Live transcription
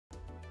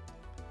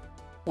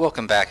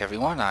Welcome back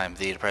everyone, I'm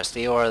the Depressed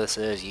Eeyore. This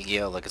is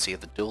Yugioh, Legacy of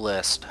the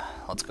Duelist.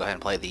 Let's go ahead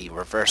and play the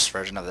reverse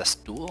version of this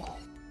duel,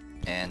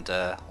 and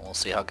we'll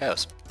see how it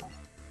goes.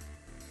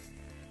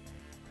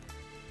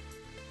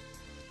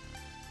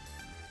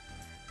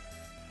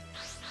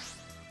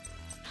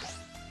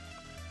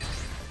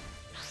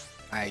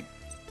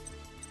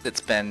 It's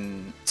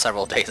been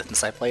several days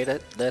since I played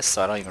this,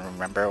 so I don't even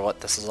remember what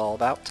this is all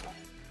about.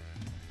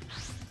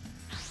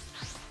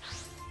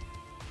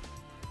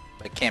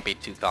 But it can't be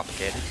too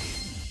complicated.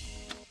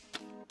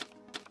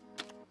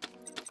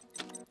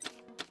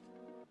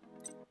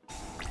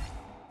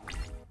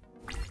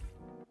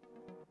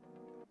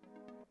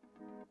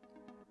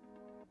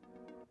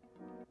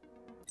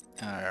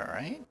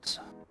 Alright.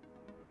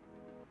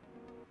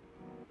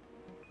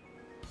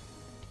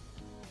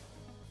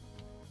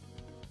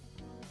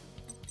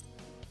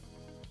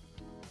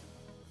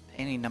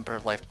 Any number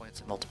of life points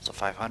in multiples of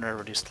 500,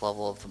 reduce the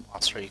level of the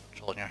monster you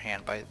control in your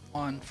hand by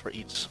 1 for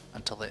each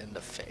until the end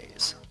of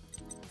phase.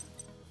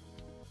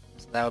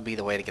 So that would be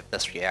the way to get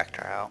this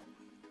reactor out.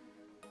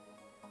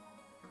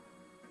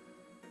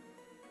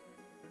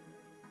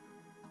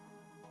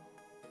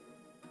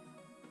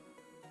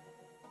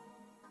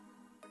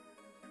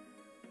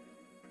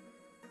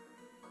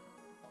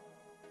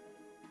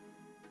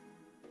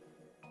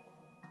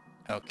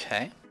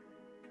 Okay.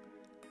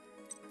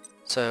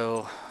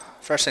 So,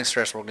 first things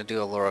first, we're going to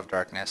do a Lure of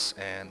Darkness,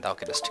 and that'll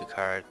get us 2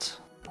 cards.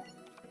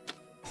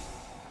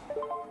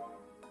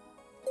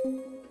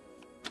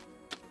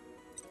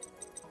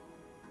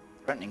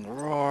 Threatening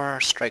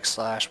Roar, Strike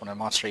Slash. When a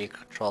monster you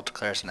control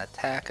declares an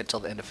attack until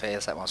the end of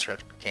phase, that monster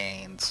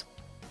gains.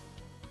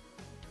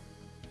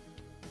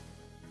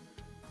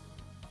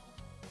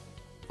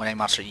 When a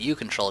monster you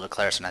control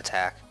declares an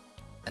attack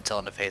until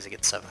end of phase, it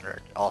gets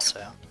 700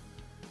 also.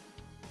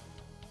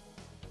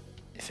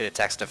 If it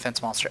attacks a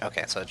defense monster,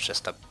 okay, so it's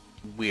just a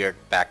weird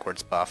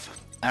backwards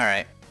buff.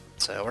 Alright,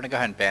 so we're gonna go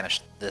ahead and banish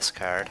this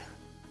card.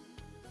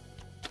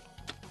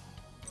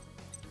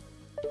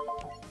 I'm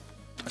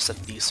gonna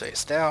set these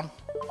face down.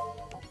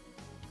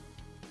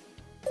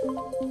 We're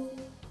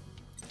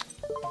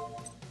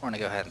gonna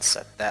go ahead and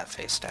set that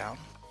face down.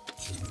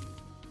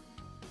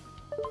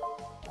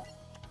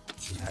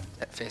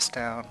 That face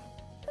down.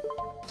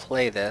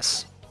 Play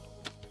this.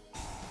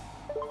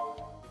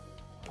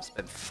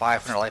 Spend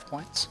 500 life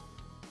points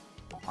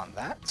on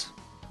that.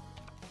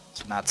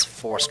 So now it's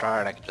 4-star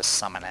and I can just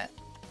summon it.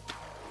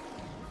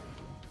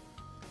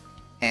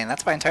 And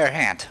that's my entire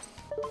hand.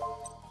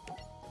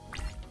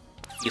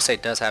 Yusei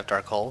does have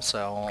Dark Hole,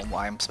 so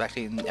I'm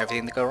expecting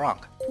everything to go wrong.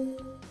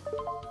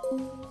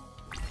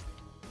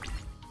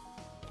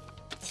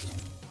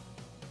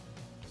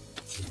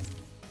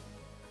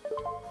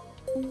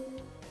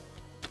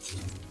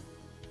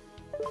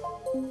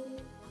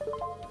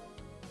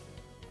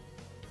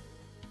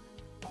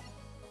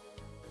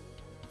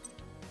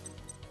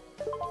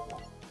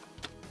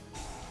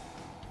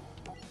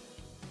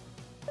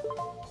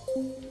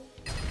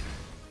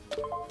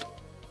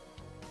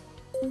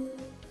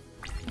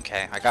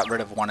 Okay, I got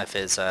rid of one of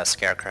his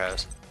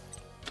scarecrows.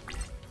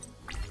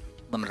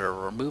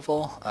 Limiter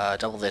removal,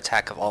 double the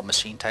attack of all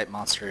machine type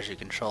monsters you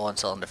control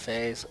until end of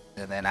phase,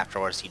 and then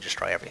afterwards you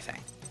destroy everything.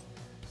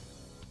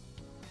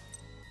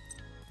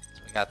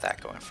 So we got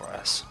that going for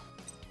us.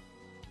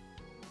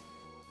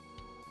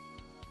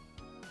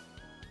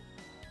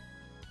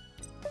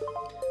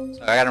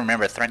 So I gotta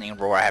remember Threatening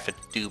Roar I have to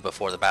do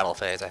before the battle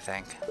phase, I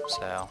think,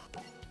 so...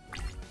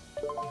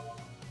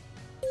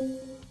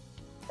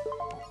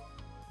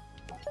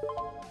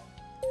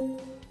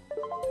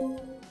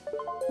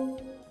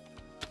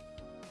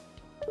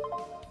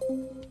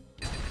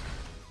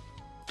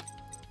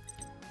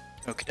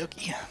 Okie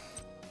dokie.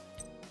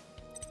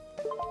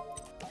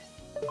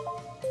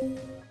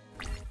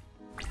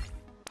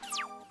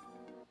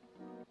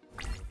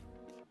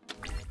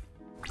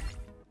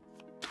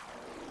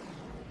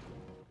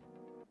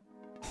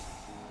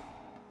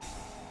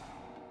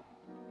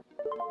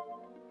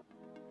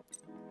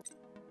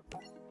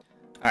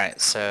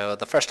 Alright, so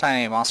the first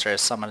time a monster is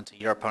summoned to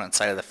your opponent's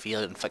side of the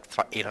field, inflict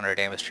 800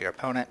 damage to your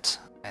opponent,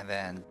 and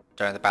then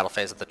during the battle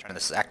phase of the turn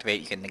this is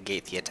activated, you can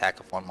negate the attack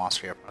of one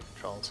monster your opponent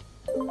controls.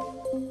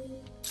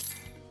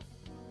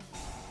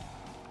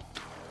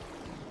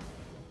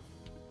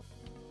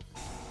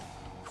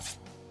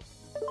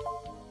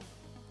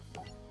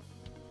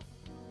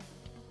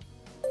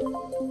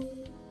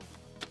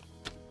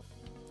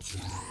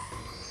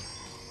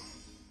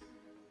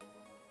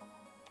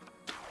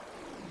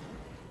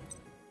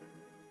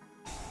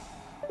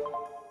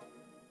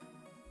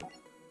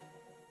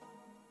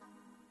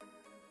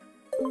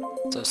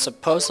 So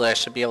supposedly I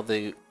should be able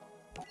to...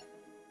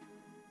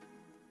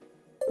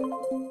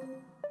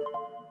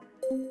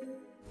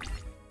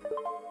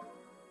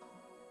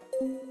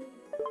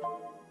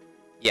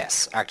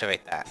 Yes,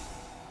 activate that.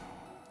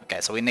 Okay,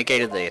 so we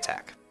negated the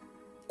attack.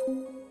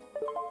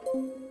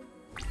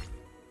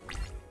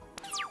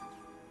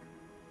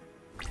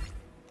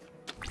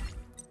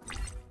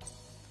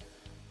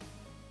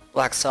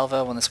 Black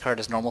Salva, when this card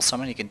is normal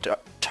summon, you can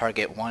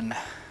target one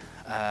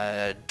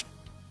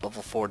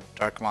Level 4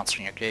 dark monster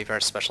in your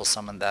graveyard, special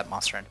summon that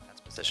monster in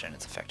defense position,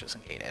 its effect is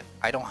negated.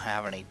 I don't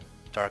have any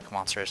dark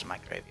monsters in my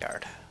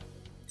graveyard.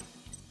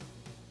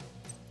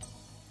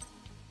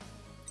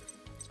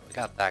 So we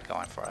got that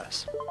going for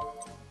us.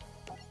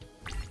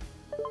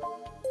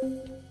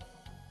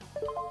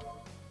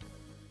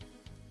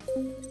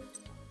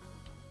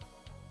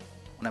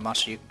 When a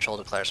monster you control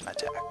declares an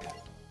attack.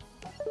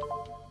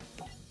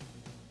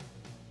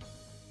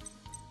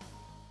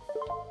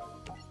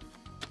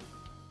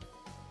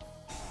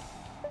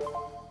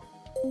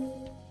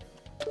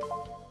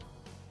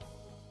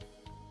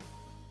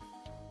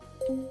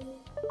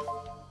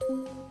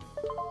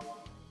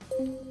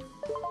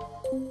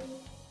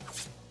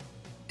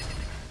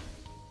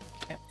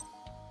 Okay.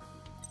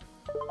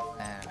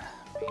 And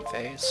main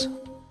phase.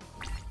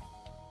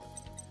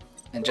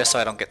 And just so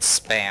I don't get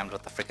spammed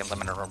with the freaking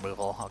limiter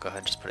removal, I'll go ahead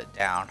and just put it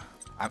down.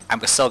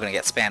 I'm still gonna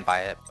get spammed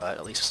by it, but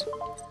at least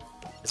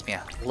gives me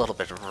a little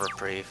bit of a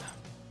reprieve.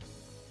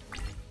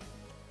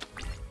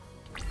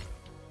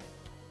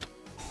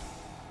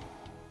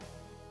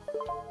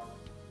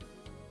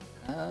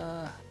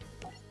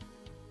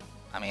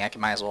 I mean, I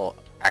might as well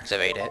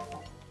activate it,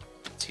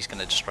 since he's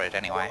gonna destroy it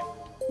anyway.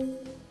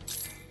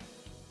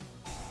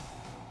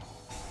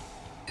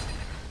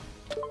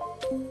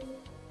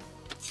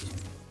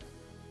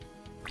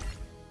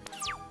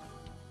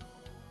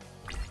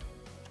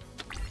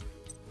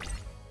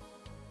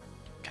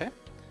 Okay.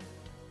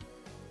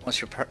 Once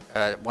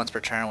per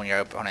turn, when your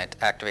opponent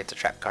activates a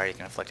trap card, you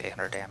can inflict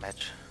 800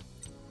 damage.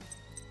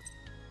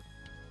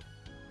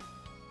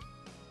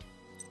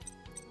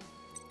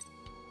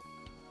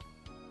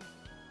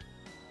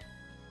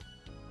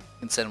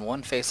 You can send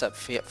one face-up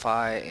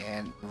Fi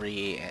and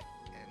in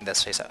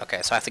this face-up.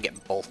 Okay, so I have to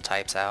get both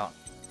types out,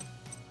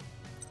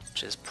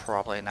 which is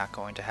probably not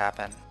going to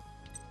happen.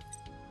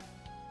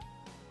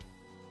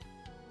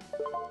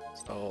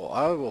 So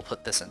I will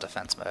put this in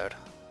defense mode.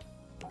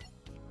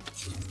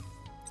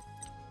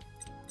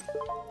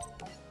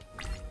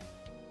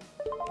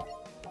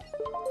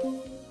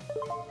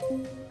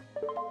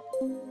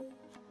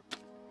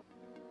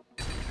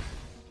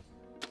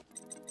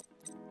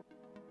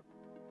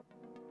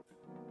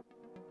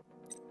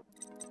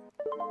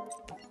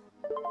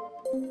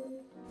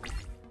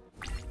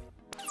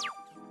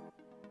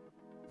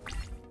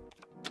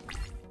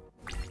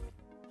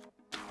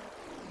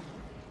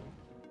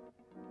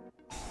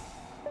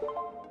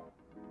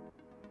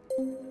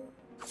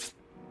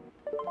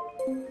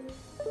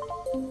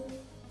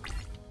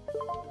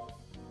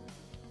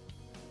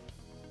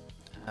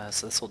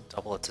 So this will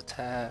double its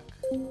attack.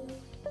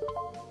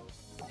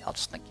 I'll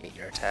just negate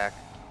your attack.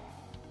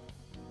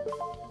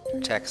 Your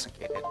attack's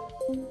negated.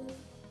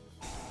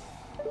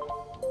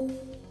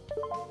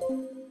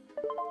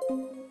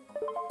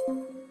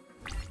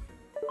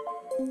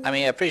 I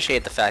mean, I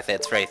appreciate the fact that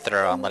it's very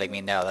thorough on letting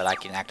me know that I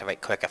can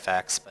activate quick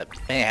effects, but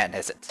man,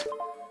 is it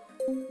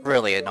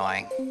really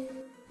annoying.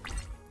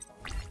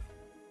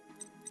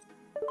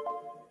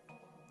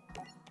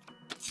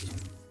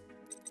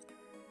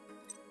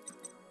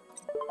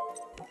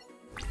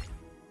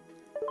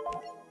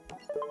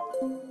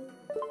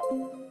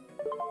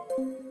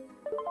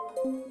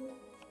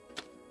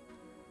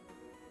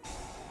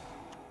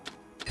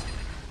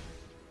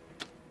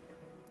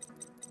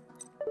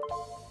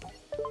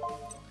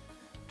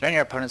 During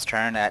your opponent's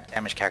turn at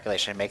damage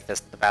calculation, make the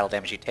battle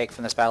damage you take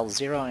from this battle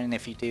 0, and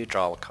if you do,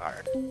 draw a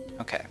card.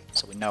 Okay,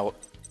 so we know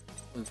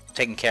we've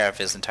taken care of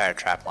his entire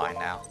trap line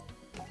now.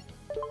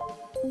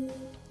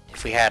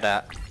 If we had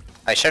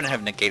I shouldn't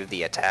have negated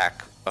the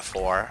attack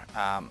before.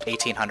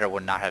 1800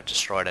 would not have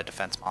destroyed a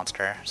defense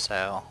monster,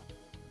 so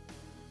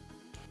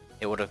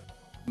it would have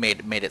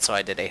made it so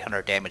I did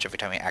 800 damage every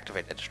time we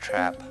activated a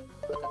trap,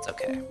 but that's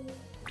okay.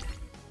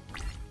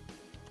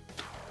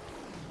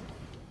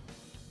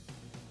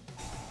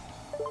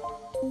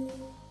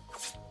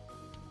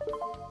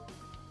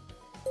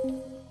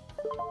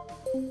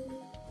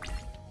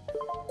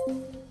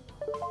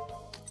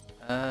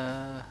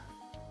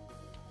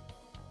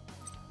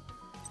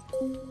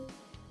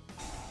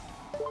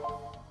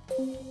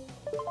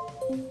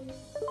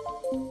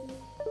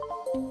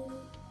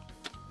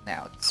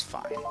 Now it's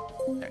fine.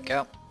 There we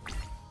go.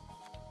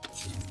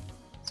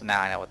 So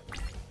now I know what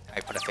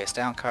I put a face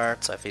down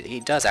card, so if he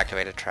does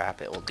activate a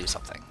trap, it will do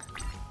something.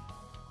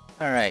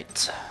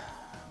 Alright.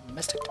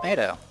 Mystic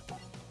Tomato.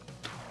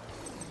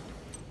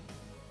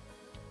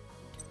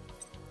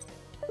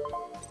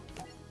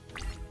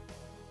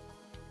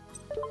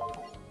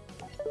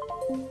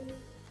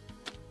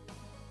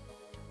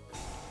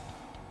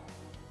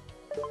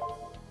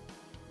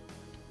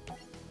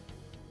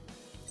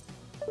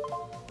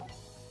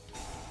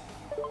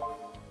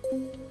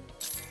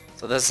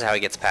 So this is how he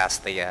gets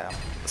past the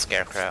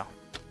Scarecrow.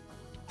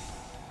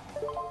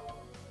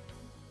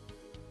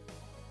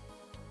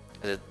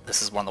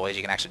 This is one of the ways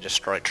you can actually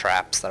destroy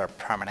traps that are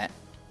permanent.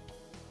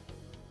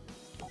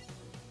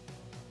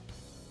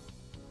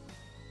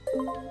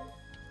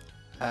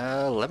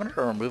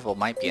 Limiter removal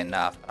might be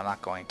enough, but I'm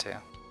not going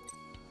to.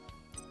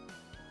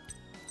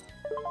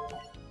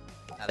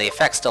 Now the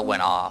effect still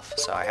went off,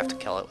 so I have to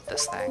kill it with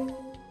this thing.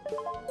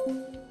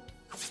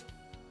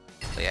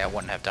 So yeah, I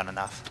wouldn't have done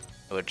enough.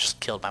 It would have just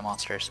killed my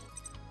monsters.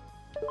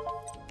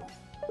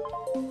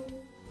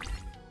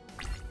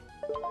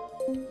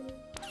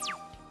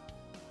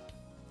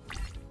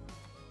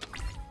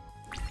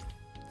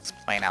 It's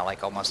playing out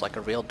like almost like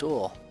a real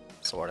duel,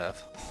 sort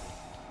of.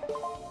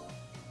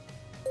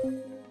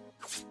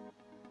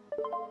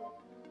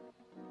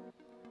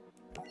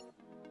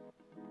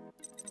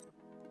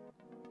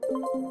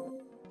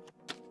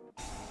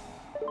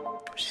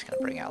 She's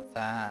gonna bring out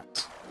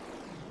that.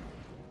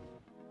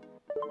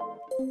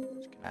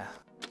 Just gonna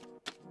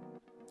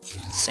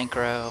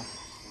synchro.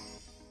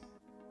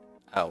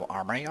 Oh,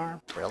 armory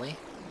arm? Really?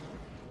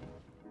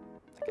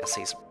 I guess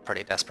he's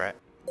pretty desperate.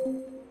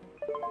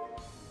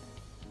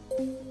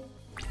 Your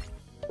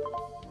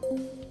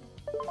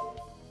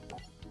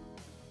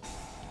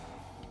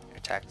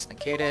attack's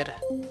negated.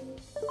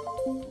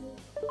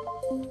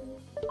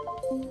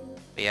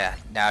 But yeah,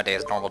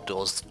 nowadays normal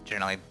duels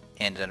generally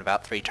end in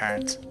about 3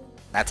 turns.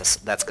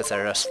 That's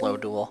considered a slow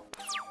duel.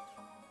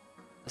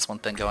 This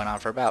one's been going on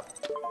for about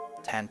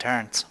 10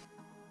 turns.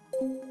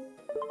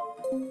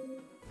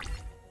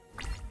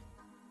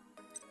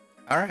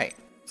 Alright,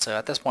 so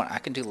at this point I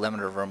can do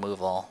limited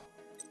removal.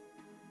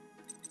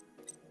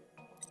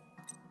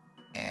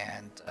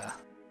 And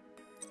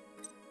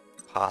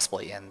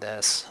possibly end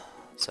this.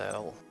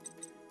 So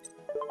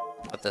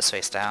put this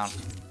face down.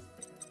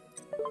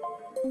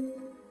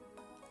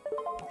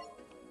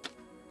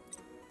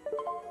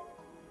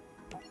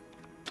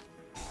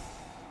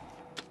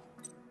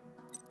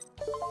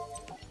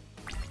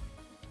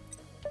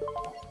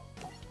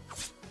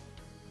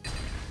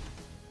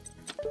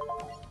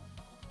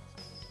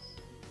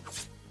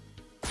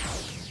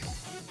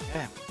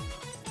 Okay.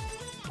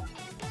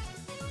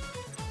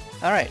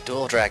 Alright,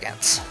 Duel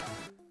Dragons.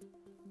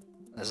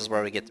 This is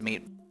where we get to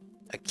meet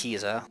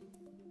Akiza,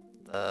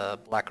 the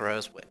Black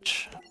Rose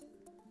Witch.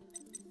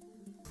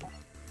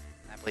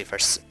 I believe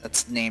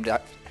it's named,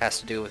 has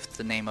to do with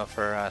the name of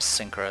her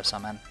synchro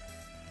summon.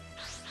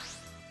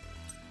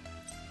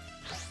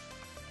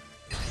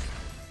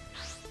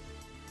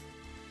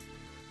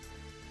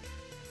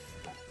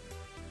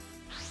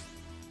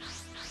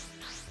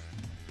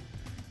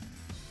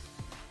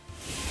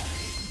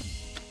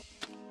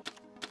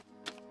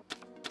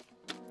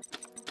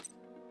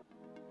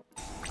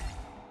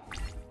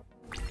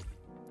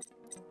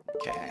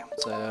 Okay,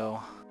 so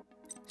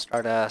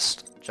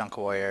Stardust, Junk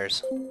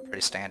Warriors,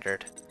 pretty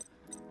standard.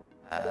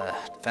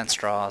 Defense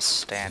draws,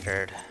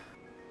 standard.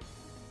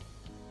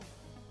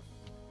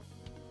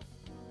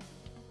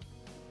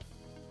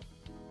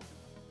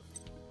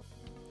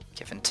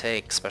 Give and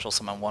take, special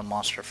summon one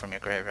monster from your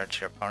graveyard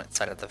to your opponent's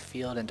side of the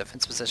field in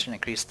defense position,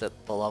 increase the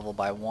level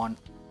by 1.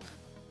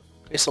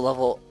 Increase the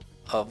level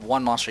of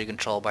one monster you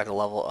control by the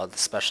level of the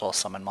special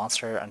summon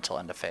monster until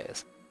end of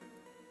phase.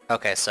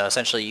 Okay, so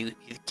essentially you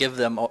give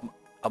them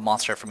a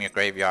monster from your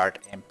graveyard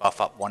and buff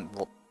up one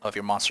of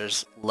your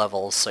monster's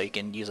levels so you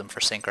can use them for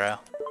synchro.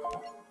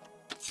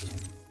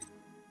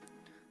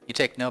 You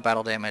take no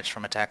battle damage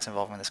from attacks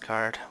involving this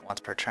card. Once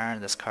per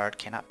turn, this card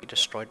cannot be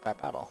destroyed by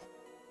battle.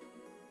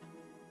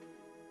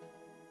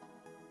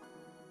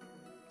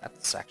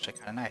 That's actually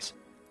kind of nice.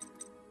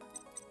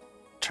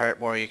 Turret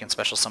Warrior, you can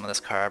special summon this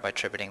card by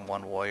tributing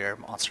one warrior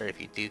monster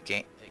if you do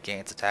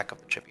gains attack of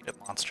the tributed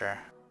monster.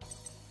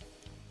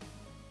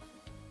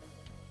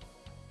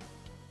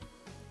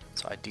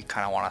 So I do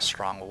kind of want a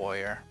strong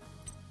warrior.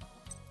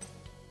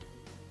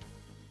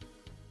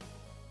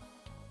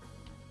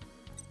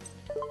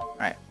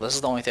 Alright, this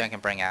is the only thing I can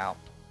bring out.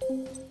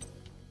 It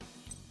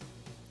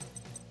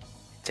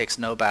takes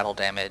no battle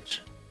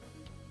damage.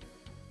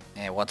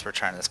 And once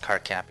returned, this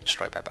card cannot be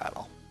destroyed by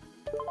battle.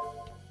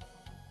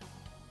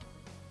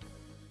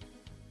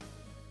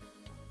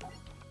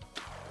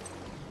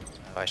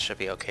 So I should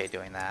be okay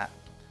doing that.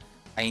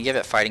 I can give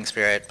it Fighting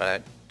Spirit, but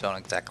I don't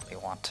exactly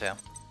want to.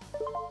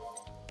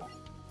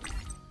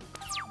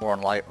 More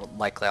than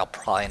likely I'll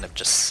probably end up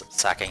just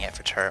sacking it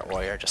for Turret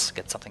Warrior just to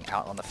get something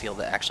out on the field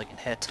that actually can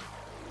hit.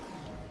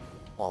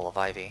 Wall of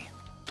Ivy.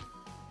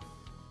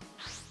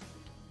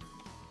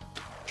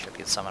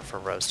 Tribute summon for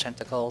Rose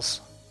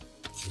Tentacles.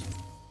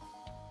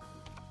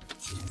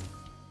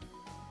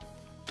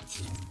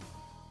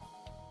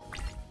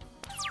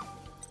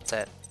 That's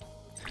it.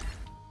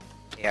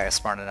 Yeah, I'm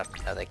smart enough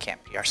to know they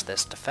can't pierce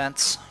this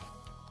defense.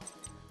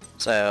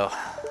 So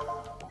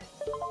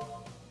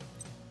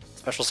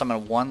special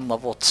summon one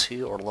level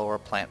 2 or lower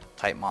plant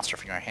type monster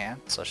from your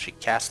hand. So she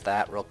casts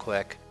that real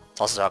quick.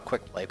 It's also a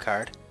quick play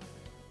card.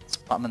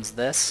 Summons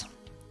this.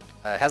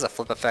 It has a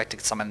flip effect to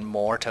summon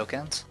more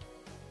tokens.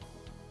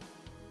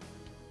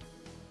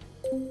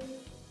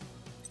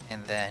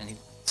 And then,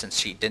 since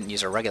she didn't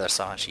use her regular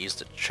summon, she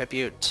used a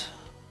tribute.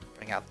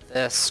 Bring out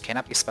this.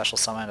 Cannot be special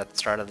summoned at the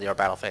start of your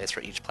battle phase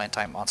for each plant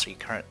type monster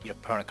your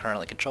opponent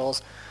currently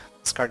controls.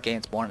 This card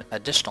gains 1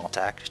 additional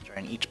attack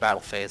during each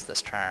battle phase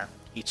this turn.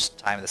 Each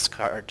time this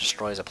card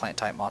destroys a plant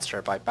type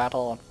monster by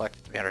battle, inflict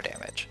 300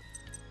 damage.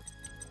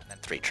 And then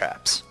 3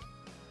 traps.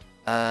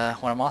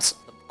 When a monster,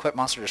 the equipped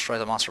monster destroys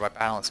the monster by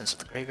balance into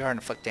the graveyard and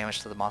inflict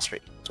damage to the monster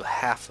equal to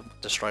half the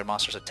destroyed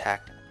monster's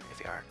attack in the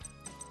graveyard.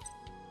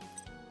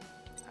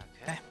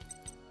 Okay.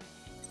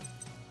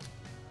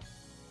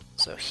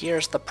 So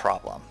here's the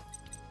problem.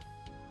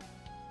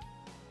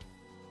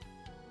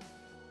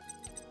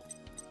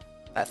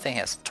 That thing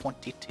has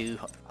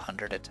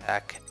 2200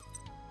 attack.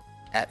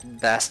 At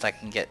best I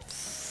can get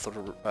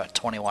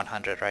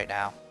 2100 right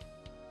now.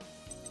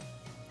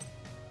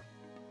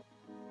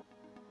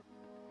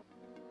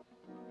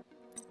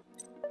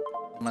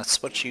 I'm gonna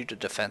switch you to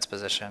defense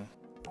position.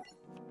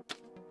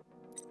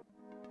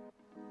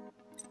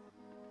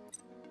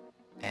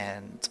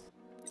 And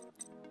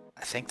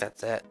I think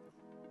that's it.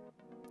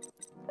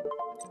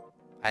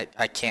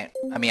 I can't,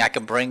 I mean I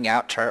could bring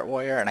out Turret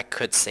Warrior and I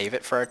could save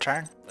it for a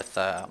turn with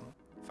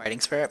Fighting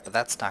Spirit, but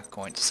that's not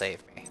going to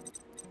save me.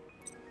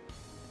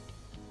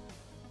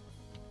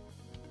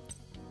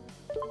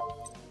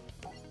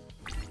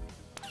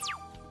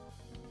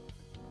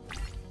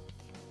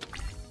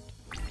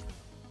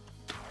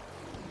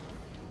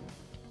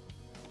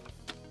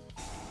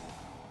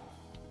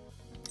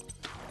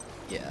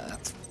 Yeah,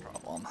 that's the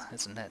problem,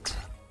 isn't it?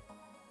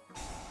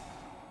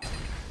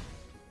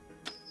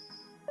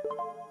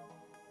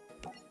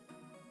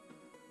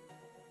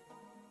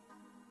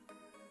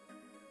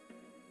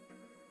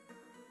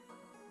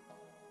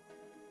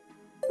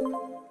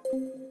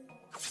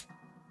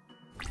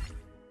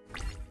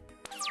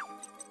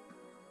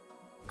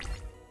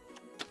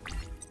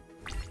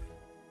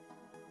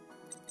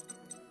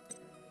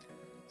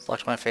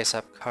 Select one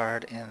face-up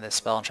card in the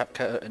spell and trap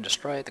code and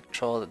destroy it. The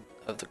control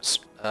of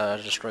the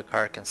destroyed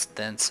card can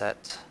then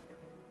set.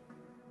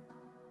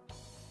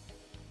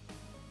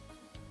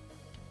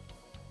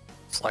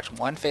 Select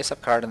one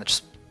face-up card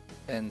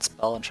in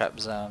spell and trap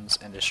zones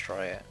and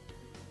destroy it.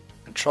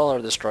 Controller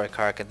of the destroyed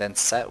card can then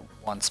set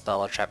one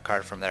spell or trap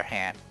card from their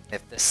hand.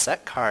 If this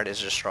set card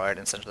is destroyed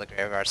and sent to the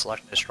graveyard,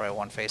 select and destroy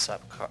one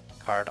face-up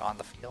card on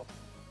the field.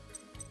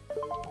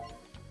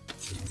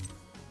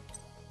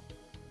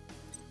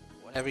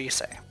 Whatever you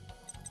say.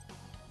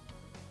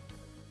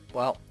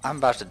 Well, I'm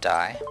about to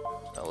die,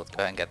 so let's go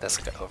ahead and get this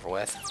over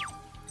with.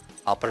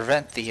 I'll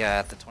prevent the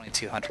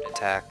 2200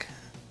 attack,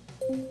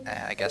 and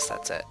I guess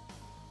that's it.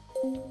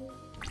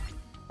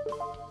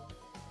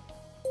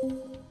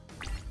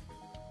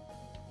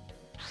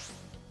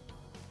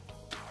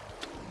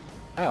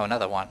 Oh,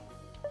 another one.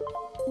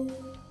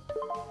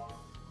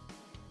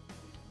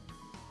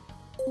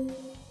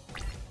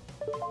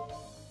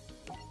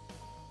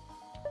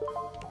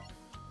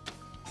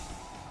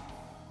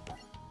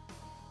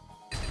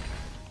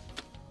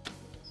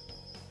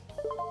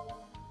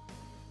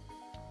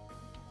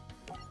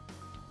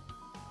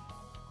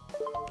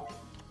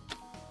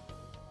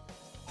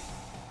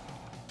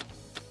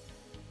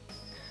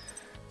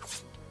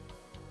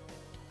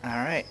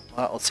 Alright,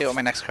 well, let's see what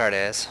my next card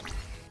is.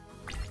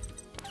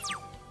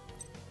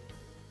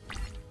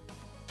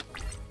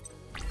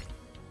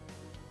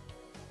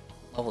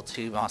 Level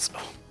 2 monster.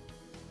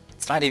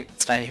 It's not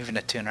even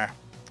a tuner.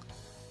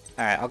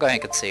 Alright, I'll go ahead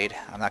and concede.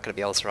 I'm not going to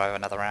be able to survive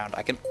another round.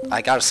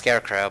 I got a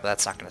Scarecrow, but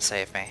that's not going to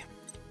save me.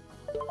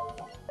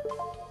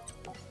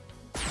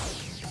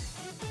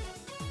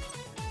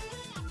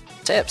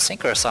 Tip,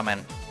 Synchro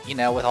Summon. You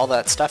know, with all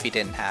that stuff you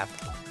didn't have.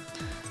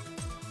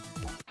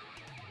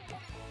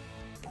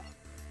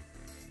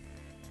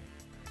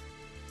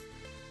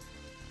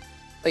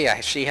 But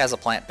yeah, she has a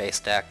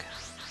plant-based deck.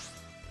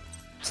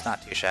 It's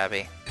not too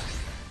shabby.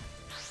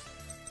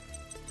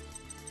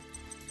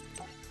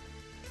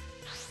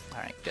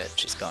 Alright, good.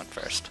 She's going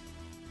first.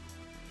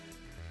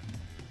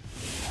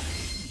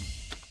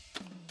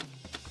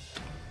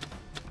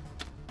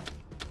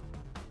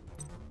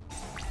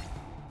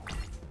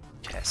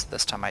 Okay, so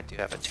this time I do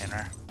have a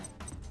tuner.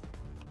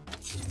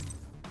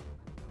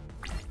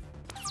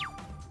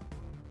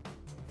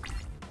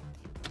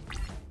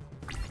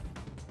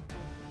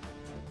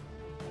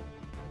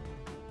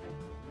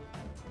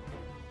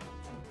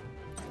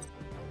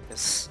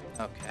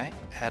 Okay,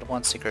 add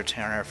one secret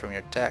tuner from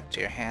your deck to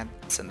your hand.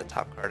 Send the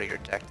top card of your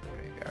deck to the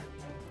graveyard.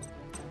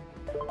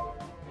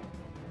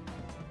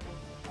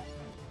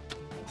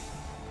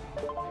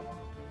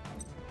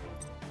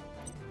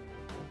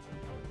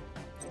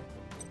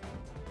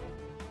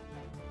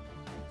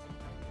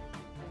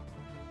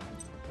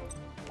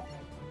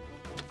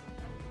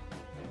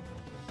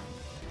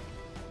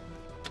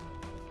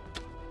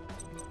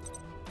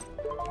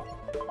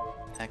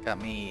 That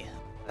got me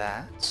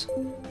that.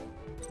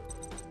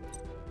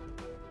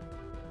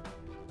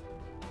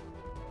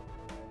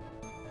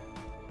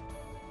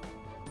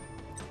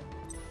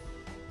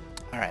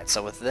 Alright,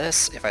 so with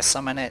this, if I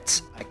summon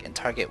it, I can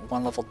target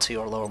one level 2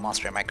 or lower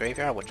monster in my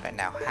graveyard, which I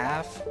now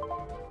have.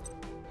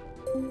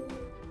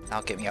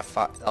 That'll give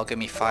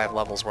me 5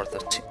 levels worth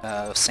of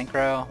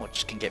Synchro,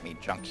 which can get me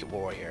Junkie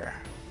Warrior.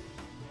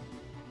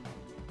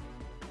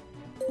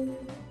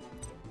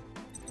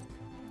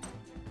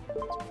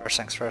 So first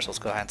things first, let's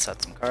go ahead and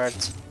set some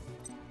cards.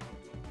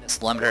 This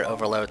limiter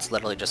overload's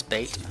literally just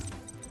bait.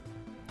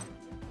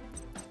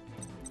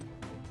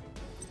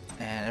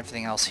 And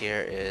everything else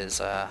here is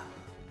fine.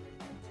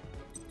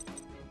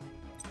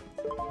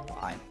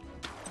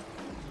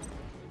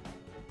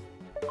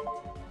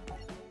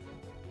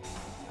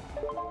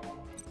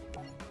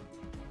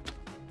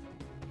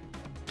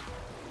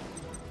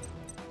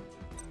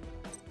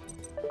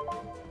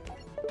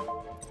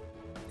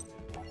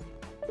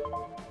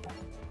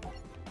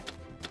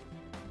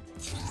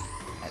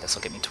 Okay, this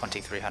will give me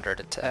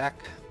 2300 attack.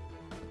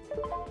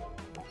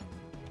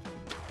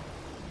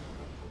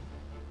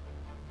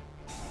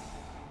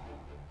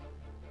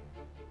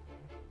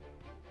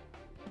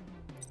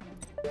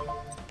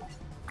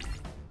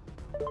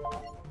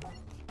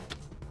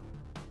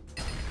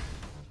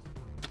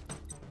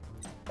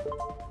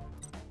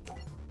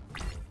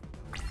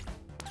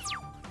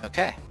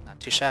 Okay, not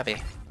too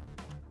shabby.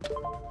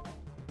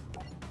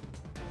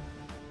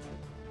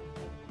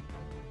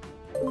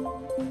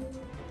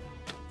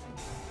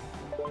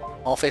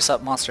 All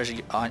face-up monsters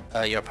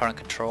your opponent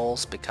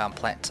controls become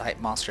plant-type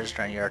monsters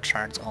during your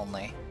turns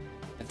only.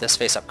 If this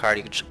face-up card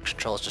you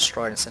control is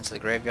destroyed and sent to the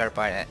graveyard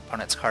by an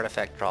opponent's card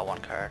effect, draw one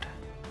card.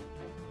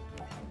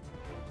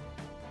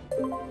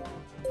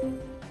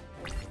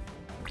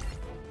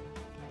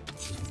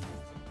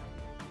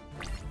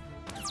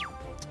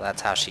 So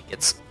that's how she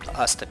gets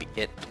us to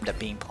get into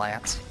being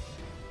plants.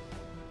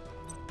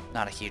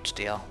 Not a huge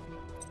deal.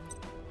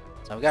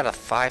 So we got a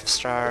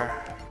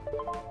 5-star.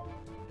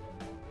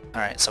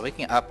 Alright, so we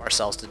can up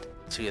ourselves to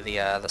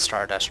the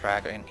Stardust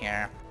Dragon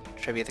here.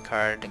 Tribute the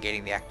card,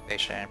 negating the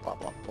activation, blah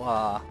blah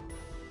blah.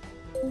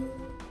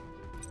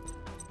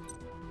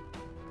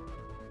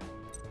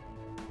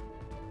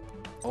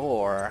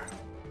 Or...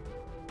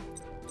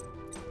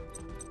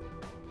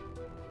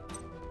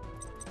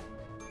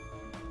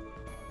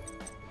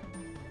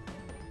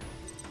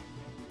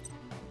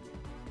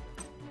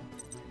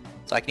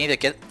 so I can either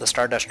get the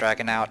Stardust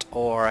Dragon out,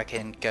 or I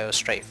can go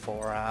straight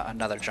for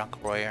another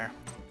Junk Warrior.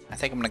 I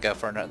think I'm gonna go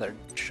for another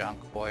Junk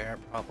Warrior,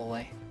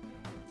 probably.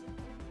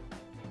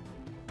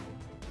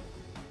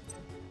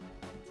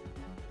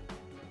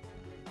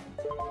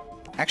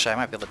 Actually, I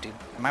might be able to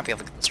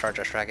get the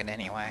Stardust Dragon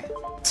anyway.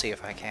 Let's see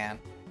if I can.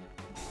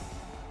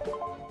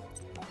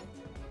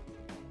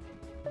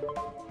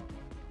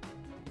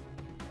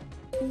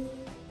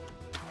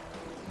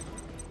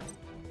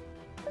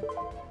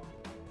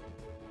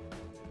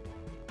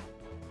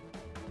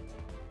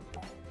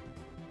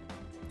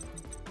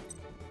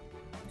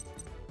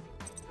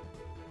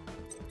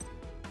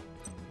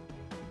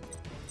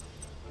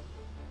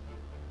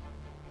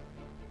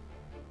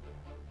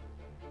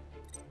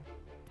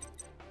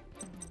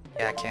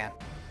 Yeah, I can.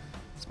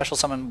 Special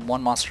summon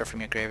one monster from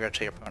your graveyard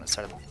to your opponent's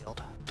side of the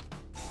field.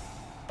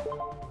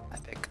 I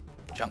pick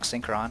Junk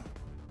Synchron.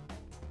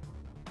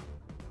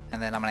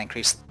 And then I'm going to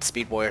increase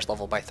Speed Warrior's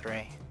level by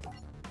 3.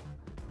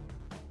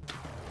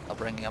 I'll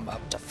bring him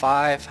up to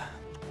 5.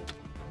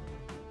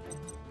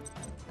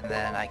 And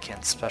then I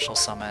can special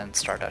summon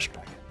Stardust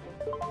Dragon.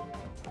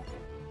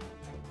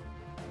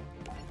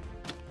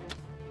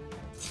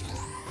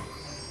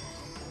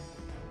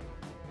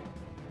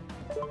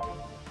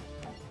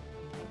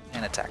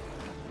 And attack.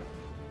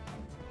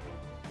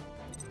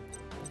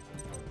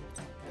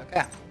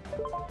 Okay.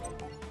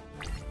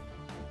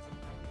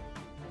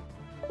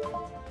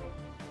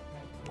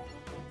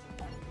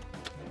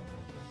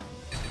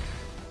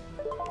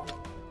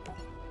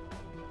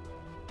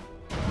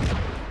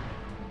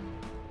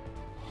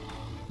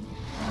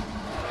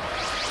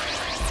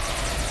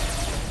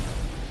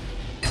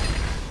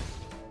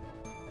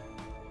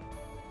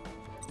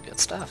 Good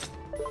stuff.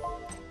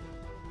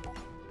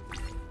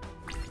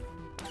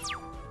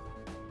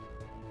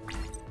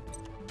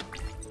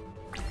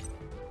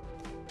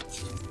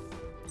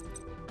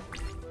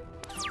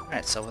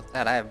 Alright, so with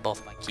that I have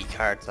both my key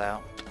cards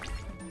out.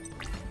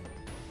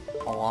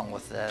 Along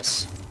with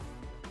this.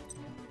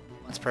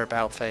 Once per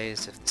battle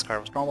phase, if this card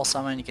was normal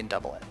summon, you can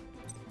double it.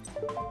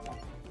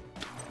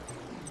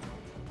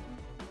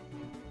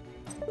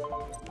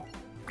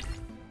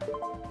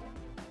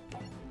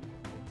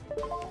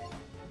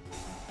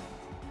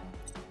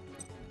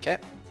 Okay.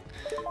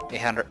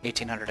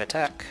 1800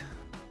 attack.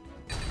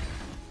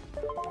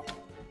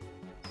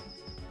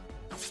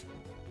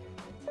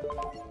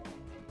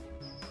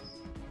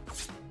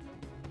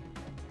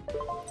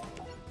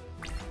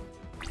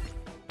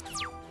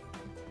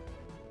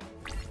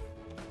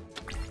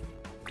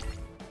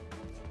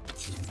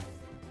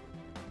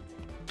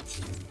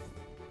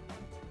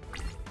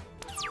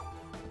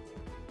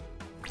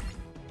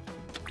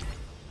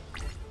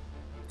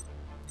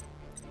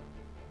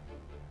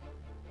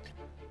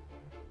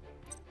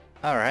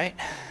 Alright.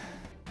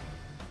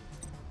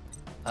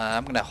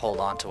 I'm gonna hold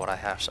on to what I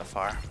have so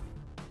far.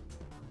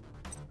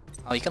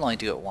 Oh, you can only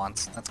do it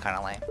once. That's kind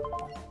of lame.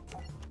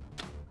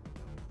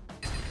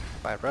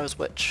 By Rose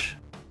Witch.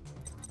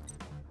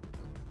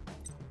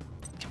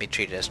 Can be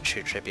treated as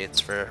true tributes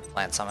for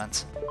plant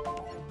summons.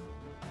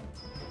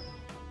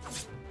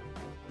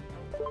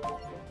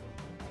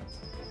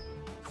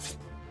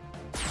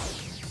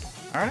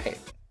 Alright.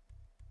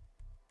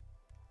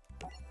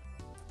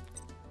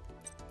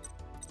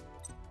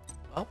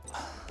 Well,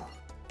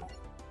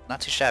 not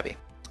too shabby.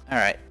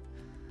 Alright.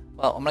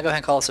 Well, I'm gonna go ahead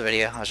and call this a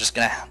video. I was just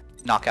gonna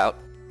knock out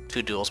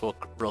 2 duels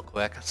real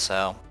quick,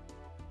 so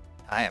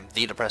I am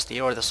the Depressed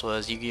Eeyore. This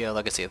was Yu-Gi-Oh!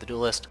 Legacy of the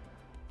Duelist.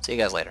 See you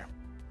guys later.